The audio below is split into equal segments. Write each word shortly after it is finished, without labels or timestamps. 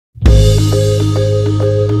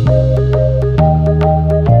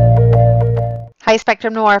Hi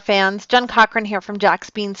Spectrum Noir fans, Jenn Cochran here from Jack's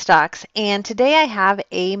Beanstalks, and today I have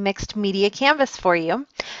a mixed media canvas for you.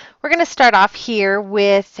 We're going to start off here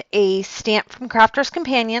with a stamp from Crafter's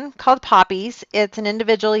Companion called Poppies. It's an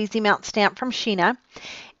individual easy mount stamp from Sheena,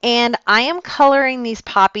 and I am coloring these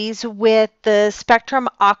poppies with the Spectrum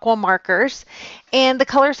Aqua markers, and the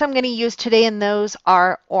colors I'm going to use today in those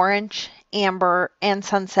are orange, amber, and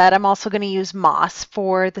sunset. I'm also going to use moss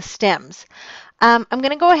for the stems. I'm going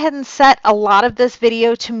to go ahead and set a lot of this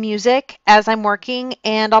video to music as I'm working,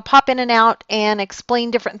 and I'll pop in and out and explain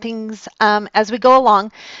different things as we go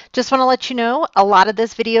along. Just want to let you know a lot of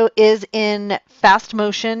this video is in fast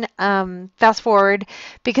motion, fast forward,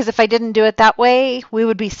 because if I didn't do it that way, we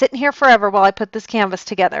would be sitting here forever while I put this canvas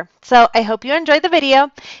together. So I hope you enjoy the video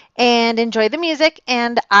and enjoy the music,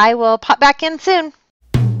 and I will pop back in soon.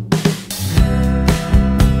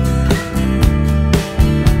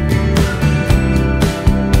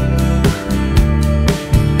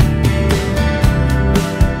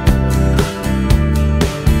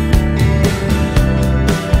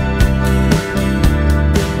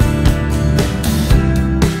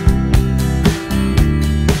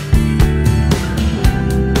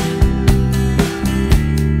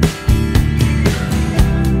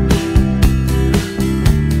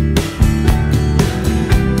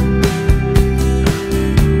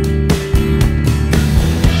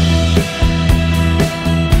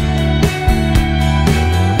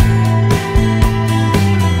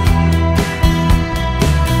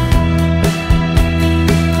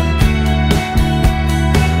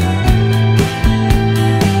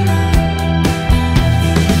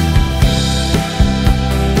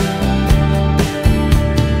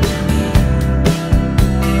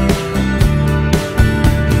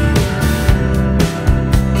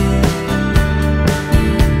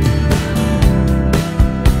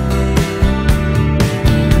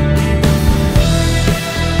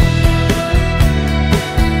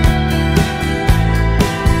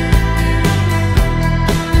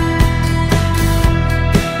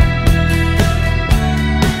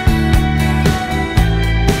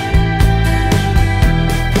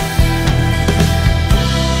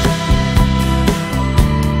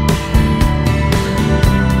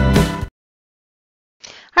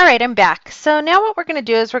 Alright, I'm back. So now what we're going to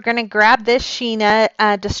do is we're going to grab this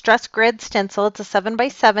Sheena Distress Grid stencil. It's a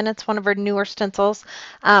 7x7. It's one of our newer stencils.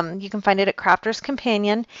 You can find it at Crafter's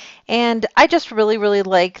Companion. And I just really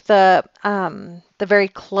like the very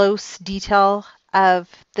close detail of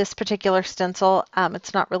this particular stencil.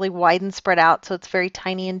 It's not really wide and spread out, so it's very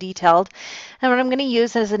tiny and detailed. And what I'm going to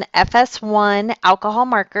use is an FS1 alcohol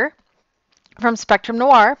marker from Spectrum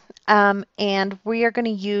Noir. And we are going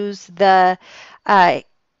to use the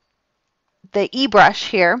e-brush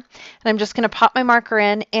here, and I'm just going to pop my marker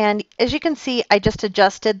in, and as you can see, I just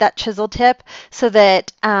adjusted that chisel tip so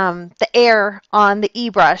that the air on the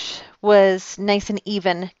e-brush was nice and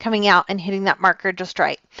even coming out and hitting that marker just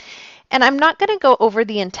right. And I'm not going to go over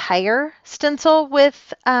the entire stencil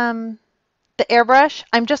with the airbrush.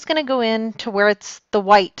 I'm just going to go in to where it's the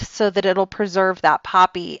white so that it'll preserve that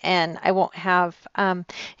poppy and I won't have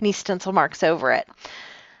any stencil marks over it.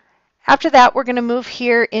 After that, we're going to move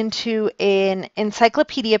here into an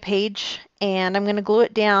Encyclopedia page, and I'm going to glue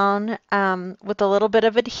it down with a little bit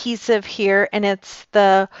of adhesive here, and it's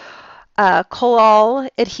the Collall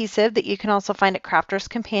adhesive that you can also find at Crafter's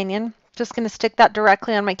Companion. Just going to stick that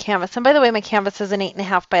directly on my canvas, and by the way, my canvas is an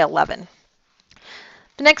 8.5 by 11.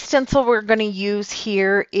 The next stencil we're going to use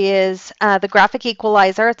here is the Graphic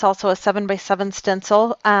Equalizer. It's also a 7x7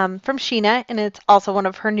 stencil from Sheena, and it's also one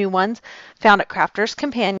of her new ones found at Crafter's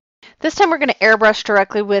Companion. This time we're going to airbrush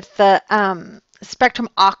directly with the Spectrum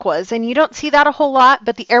Aquas, and you don't see that a whole lot,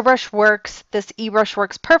 but the airbrush works. This e-brush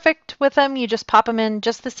works perfect with them. You just pop them in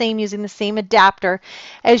just the same using the same adapter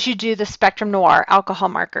as you do the Spectrum Noir alcohol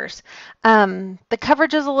markers. The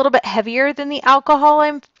coverage is a little bit heavier than the alcohol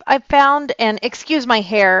I've found, and excuse my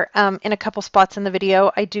hair in a couple spots in the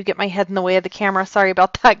video. I do get my head in the way of the camera. Sorry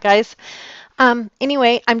about that, guys.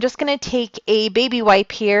 Anyway, I'm just going to take a baby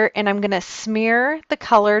wipe here, and I'm going to smear the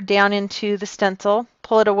color down into the stencil,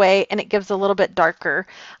 pull it away, and it gives a little bit darker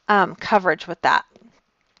coverage with that.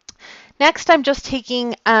 Next, I'm just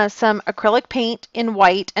taking some acrylic paint in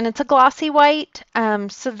white, and it's a glossy white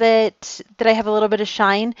so that I have a little bit of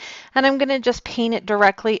shine, and I'm going to just paint it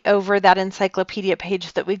directly over that Encyclopedia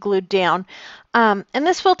page that we glued down. And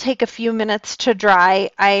this will take a few minutes to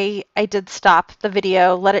dry. I did stop the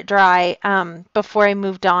video, let it dry before I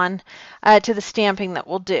moved on to the stamping that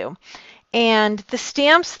we'll do. And the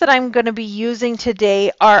stamps that I'm going to be using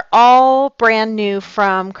today are all brand new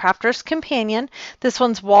from Crafter's Companion. This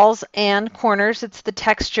one's Walls and Corners. It's the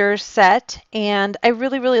texture set, and I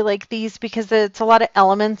really, really like these because it's a lot of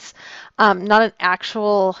elements, not an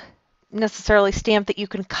actual necessarily stamp that you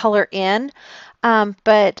can color in.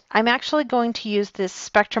 But I'm actually going to use this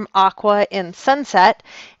Spectrum Aqua in Sunset,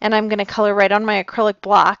 and I'm going to color right on my acrylic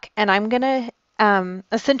block, and I'm going to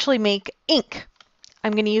essentially make ink.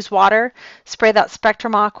 I'm going to use water, spray that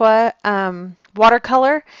Spectrum Aqua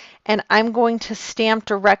watercolor, and I'm going to stamp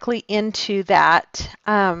directly into that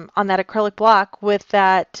on that acrylic block with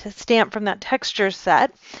that stamp from that texture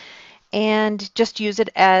set, and just use it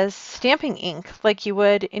as stamping ink like you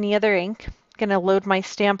would any other ink. I'm going to load my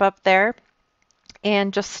stamp up there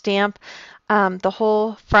and just stamp the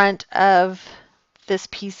whole front of this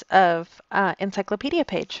piece of Encyclopedia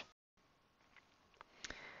page.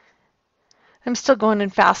 I'm still going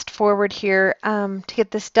in fast forward here to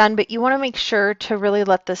get this done, but you want to make sure to really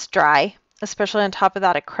let this dry, especially on top of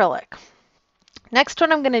that acrylic. Next,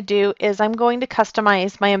 what I'm going to do is I'm going to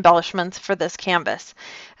customize my embellishments for this canvas.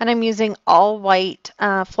 And I'm using all white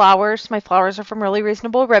flowers. My flowers are from Really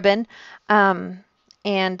Reasonable Ribbon.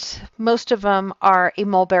 And most of them are a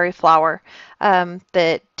mulberry flower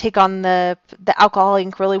that take on the alcohol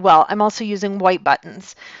ink really well. I'm also using white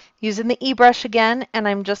buttons. Using the e-brush again, and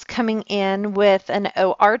I'm just coming in with an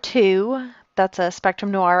OR2. That's a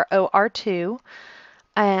Spectrum Noir OR2.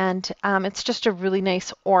 And it's just a really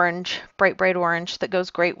nice orange, bright orange that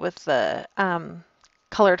goes great with the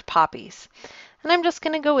colored poppies. And I'm just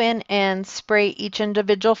going to go in and spray each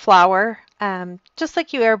individual flower, just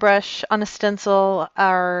like you airbrush on a stencil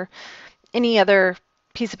or any other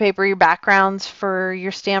piece of paper, your backgrounds for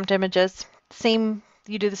your stamped images.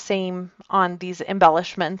 You do the same on these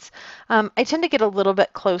embellishments. I tend to get a little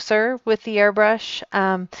bit closer with the airbrush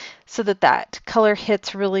so that color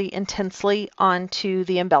hits really intensely onto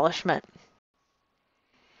the embellishment.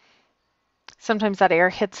 Sometimes that air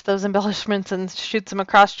hits those embellishments and shoots them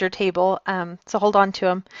across your table, so hold on to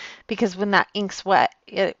them, because when that ink's wet,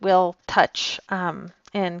 it will touch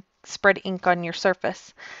and spread ink on your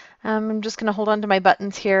surface. I'm just going to hold on to my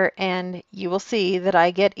buttons here, and you will see that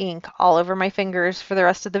I get ink all over my fingers for the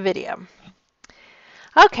rest of the video.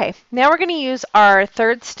 Okay, now we're going to use our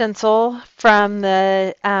third stencil from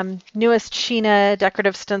the newest Sheena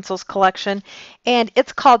Decorative Stencils collection, and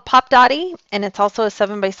it's called Pop Dotty, and it's also a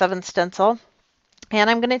 7x7 stencil.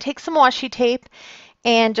 And I'm going to take some washi tape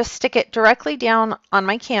and just stick it directly down on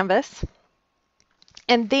my canvas.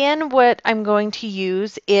 And then what I'm going to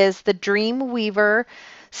use is the Dreamweaver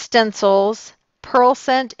Stencils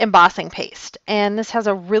Pearlescent embossing paste. And this has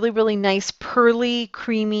a really, really nice pearly,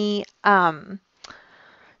 creamy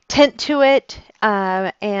tint to it,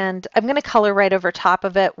 and I'm going to color right over top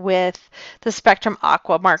of it with the Spectrum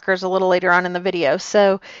Aqua markers a little later on in the video.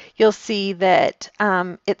 So you'll see that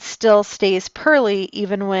it still stays pearly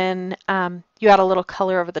even when you add a little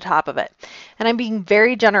color over the top of it. And I'm being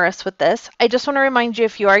very generous with this. I just want to remind you,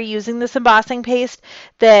 if you are using this embossing paste,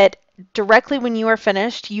 that directly when you are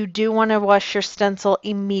finished, you do want to wash your stencil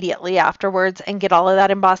immediately afterwards and get all of that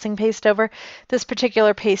embossing paste over. This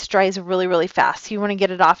particular paste dries really, really fast. So you want to get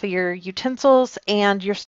it off of your utensils and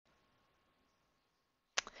your...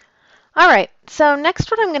 All right, so next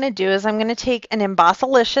what I'm going to do is I'm going to take an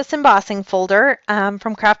Embossalicious embossing folder from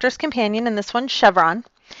Crafter's Companion, and this one's Chevron.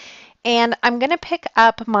 And I'm going to pick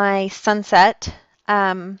up my Sunset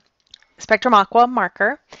Spectrum Aqua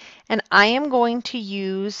marker, and I am going to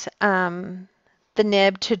use the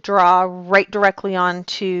nib to draw right directly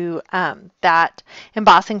onto that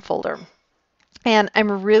embossing folder. And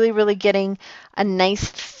I'm really, really getting a nice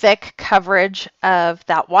thick coverage of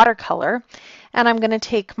that watercolor. And I'm going to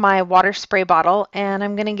take my water spray bottle and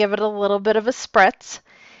I'm going to give it a little bit of a spritz.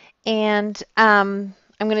 And I'm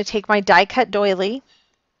going to take my die cut doily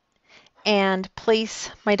and place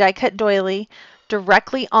my die cut doily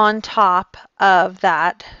directly on top of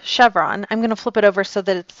that chevron. I'm going to flip it over so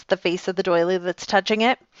that it's the face of the doily that's touching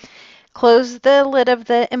it. Close the lid of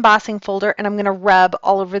the embossing folder, and I'm going to rub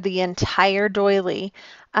all over the entire doily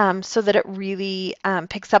so that it really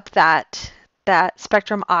picks up that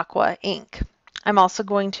Spectrum Aqua ink. I'm also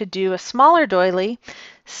going to do a smaller doily,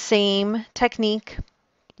 same technique,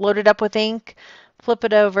 load it up with ink, flip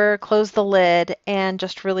it over, close the lid, and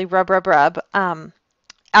just really rub.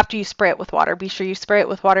 After you spray it with water, be sure you spray it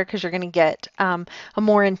with water because you're going to get a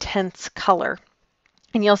more intense color.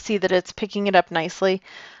 And you'll see that it's picking it up nicely.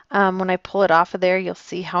 When I pull it off of there, you'll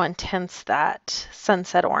see how intense that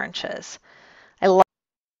sunset orange is. I love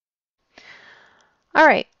it. All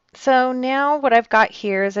right, So now what I've got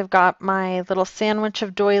here is I've got my little sandwich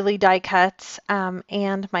of doily die cuts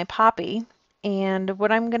and my poppy. And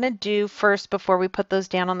what I'm going to do first before we put those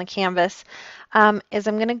down on the canvas is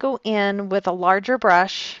I'm going to go in with a larger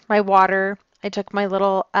brush, my water. I took my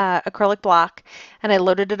little acrylic block and I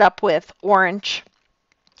loaded it up with orange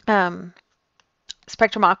um,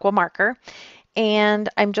 Spectrum Aqua marker. And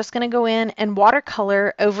I'm just going to go in and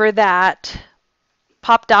watercolor over that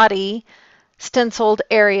Pop Dotty stenciled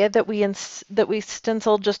area that we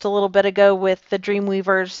stenciled just a little bit ago with the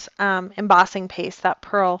Dreamweaver's embossing paste, that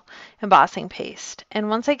pearl embossing paste. And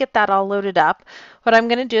once I get that all loaded up, what I'm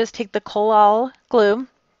going to do is take the Collall glue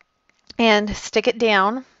and stick it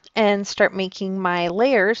down and start making my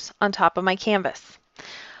layers on top of my canvas.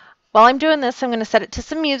 While I'm doing this, I'm going to set it to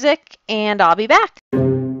some music and I'll be back.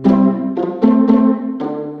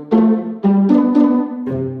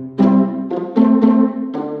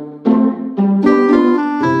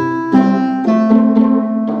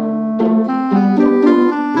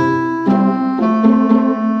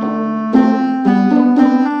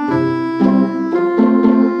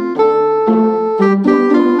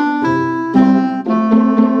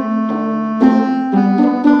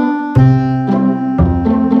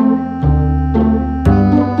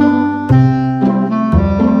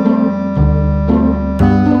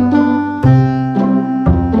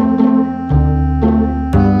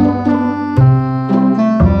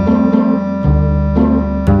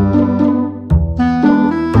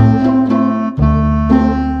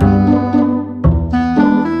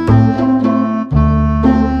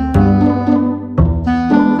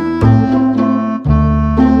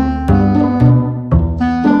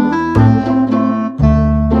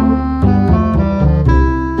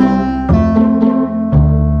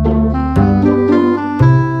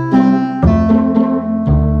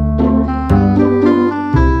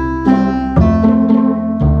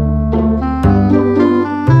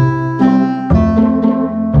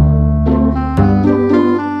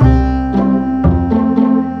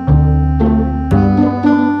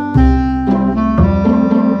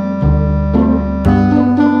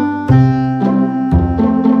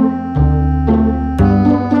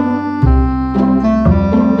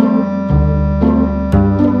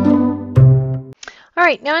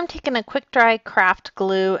 Alright, now I'm taking a quick dry craft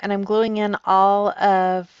glue and I'm gluing in all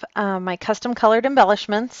of my custom colored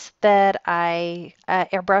embellishments that I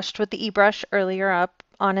airbrushed with the e-brush earlier up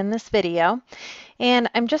on in this video. And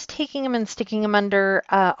I'm just taking them and sticking them under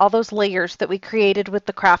all those layers that we created with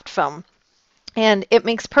the craft foam. And it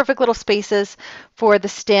makes perfect little spaces for the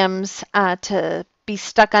stems to be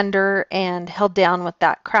stuck under and held down with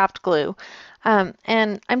that craft glue.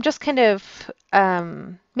 And I'm just kind of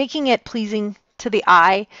making it pleasing to the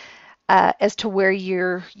eye as to where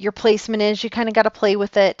your placement is. You kind of got to play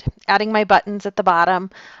with it. Adding my buttons at the bottom.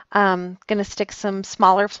 Going to stick some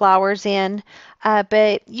smaller flowers in,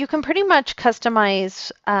 but you can pretty much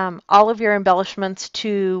customize all of your embellishments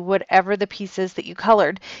to whatever the pieces that you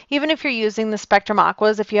colored. Even if you're using the Spectrum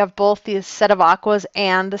Aquas, if you have both the set of Aquas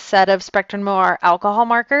and the set of Spectrum Noir alcohol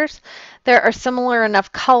markers, there are similar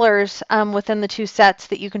enough colors within the two sets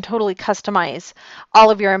that you can totally customize all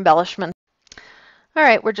of your embellishments. All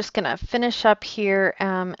right, we're just going to finish up here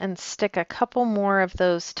and stick a couple more of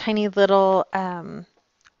those tiny little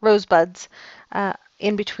rosebuds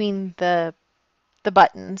in between the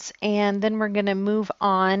buttons. And then we're going to move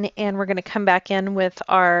on and we're going to come back in with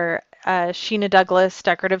our Sheena Douglas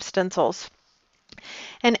decorative stencils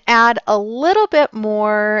and add a little bit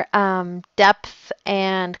more depth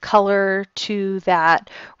and color to that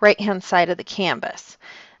right-hand side of the canvas.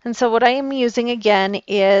 And so what I am using again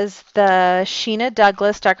is the Sheena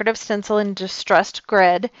Douglas Decorative Stencil in Distressed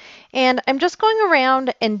Grid. And I'm just going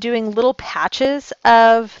around and doing little patches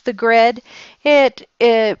of the grid. It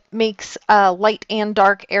makes light and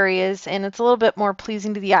dark areas and it's a little bit more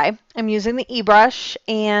pleasing to the eye. I'm using the e-brush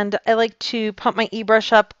and I like to pump my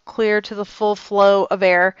e-brush up clear to the full flow of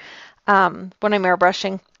air when I'm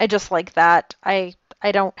airbrushing. I just like that.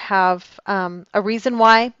 I don't have a reason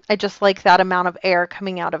why. I just like that amount of air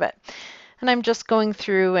coming out of it. And I'm just going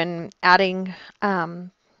through and adding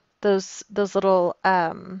those little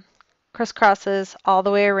crisscrosses all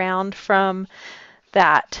the way around from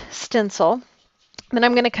that stencil. Then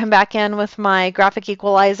I'm going to come back in with my graphic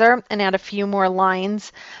equalizer and add a few more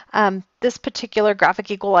lines. This particular graphic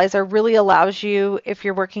equalizer really allows you, if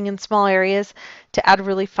you're working in small areas, to add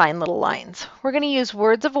really fine little lines. We're going to use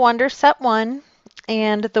Words of Wonder Set 1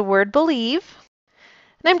 and the word believe.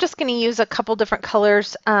 And I'm just going to use a couple different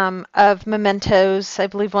colors of mementos. I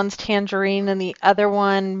believe one's tangerine and the other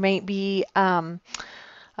one might be a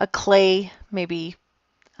clay, maybe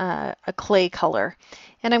a clay color.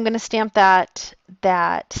 And I'm going to stamp that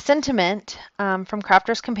sentiment from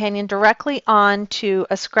Crafter's Companion directly onto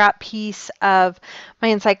a scrap piece of my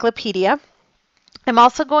Encyclopedia. I'm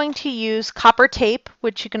also going to use copper tape,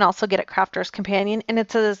 which you can also get at Crafter's Companion, and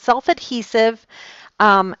it's a self-adhesive,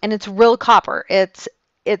 and it's real copper. It's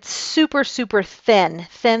super, super thin,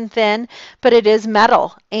 but it is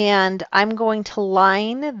metal. And I'm going to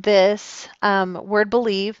line this word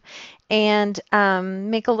believe and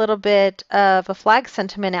make a little bit of a flag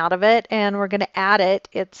sentiment out of it, and we're going to add it.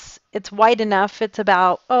 It's wide enough. It's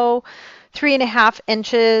about 3.5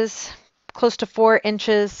 inches, close to 4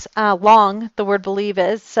 inches long, the word believe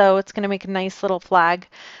is. So it's going to make a nice little flag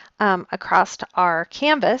across our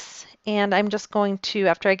canvas. And I'm just going to,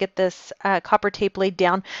 after I get this copper tape laid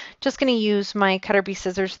down, just going to use my cutter bee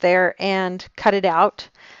scissors there and cut it out.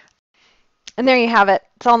 And there you have it.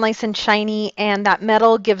 It's all nice and shiny, and that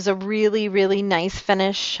metal gives a really, really nice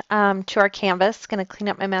finish to our canvas. Going to clean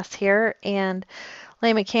up my mess here and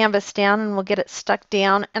lay my canvas down, and we'll get it stuck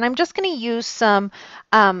down. And I'm just going to use some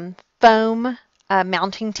foam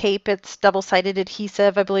mounting tape. It's double-sided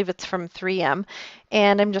adhesive. I believe it's from 3M.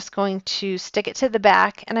 And I'm just going to stick it to the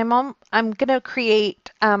back. And I'm going to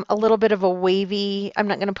create a little bit of a wavy. I'm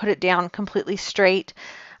not going to put it down completely straight.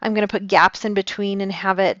 I'm going to put gaps in between and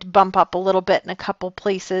have it bump up a little bit in a couple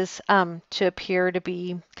places to appear to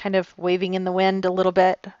be kind of waving in the wind a little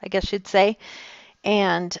bit, I guess you'd say.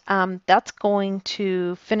 And that's going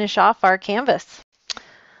to finish off our canvas.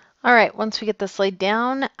 All right, once we get this laid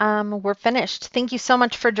down, we're finished. Thank you so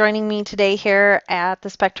much for joining me today here at the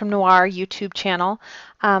Spectrum Noir YouTube channel.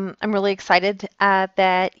 I'm really excited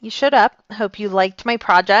that you showed up. Hope you liked my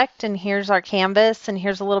project, and here's our canvas, and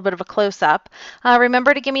here's a little bit of a close-up.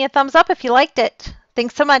 Remember to give me a thumbs up if you liked it.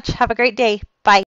 Thanks so much. Have a great day. Bye.